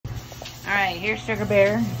Alright, here's Sugar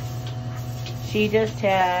Bear. She just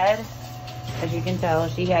had, as you can tell,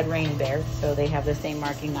 she had Rain Bear, so they have the same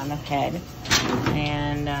marking on the head.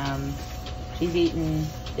 And she's eaten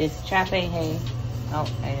this chafe hay. Oh,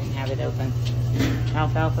 I didn't have it open.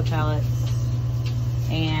 Alfalfa pellets.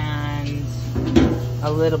 And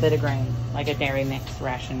a little bit of grain, like a dairy mix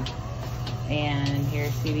ration. And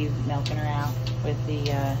here's Phoebe milking her out with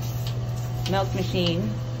the milk machine.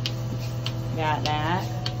 Got that.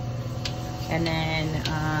 And then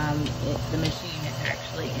the machine is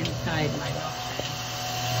actually inside my milk tray.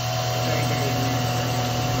 Very good.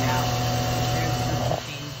 There's the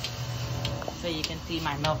machine. So you can see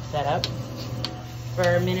my milk setup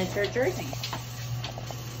for miniature Jersey.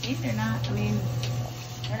 These are not, I mean,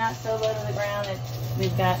 they're not so low to the ground that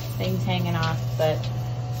we've got things hanging off, but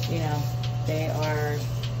you know, they are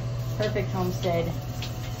perfect homestead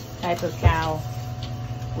type of cow.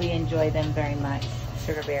 We enjoy them very much.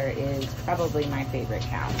 Sugar Bear is probably my favorite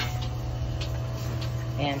cow.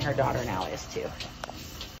 And her daughter now is too.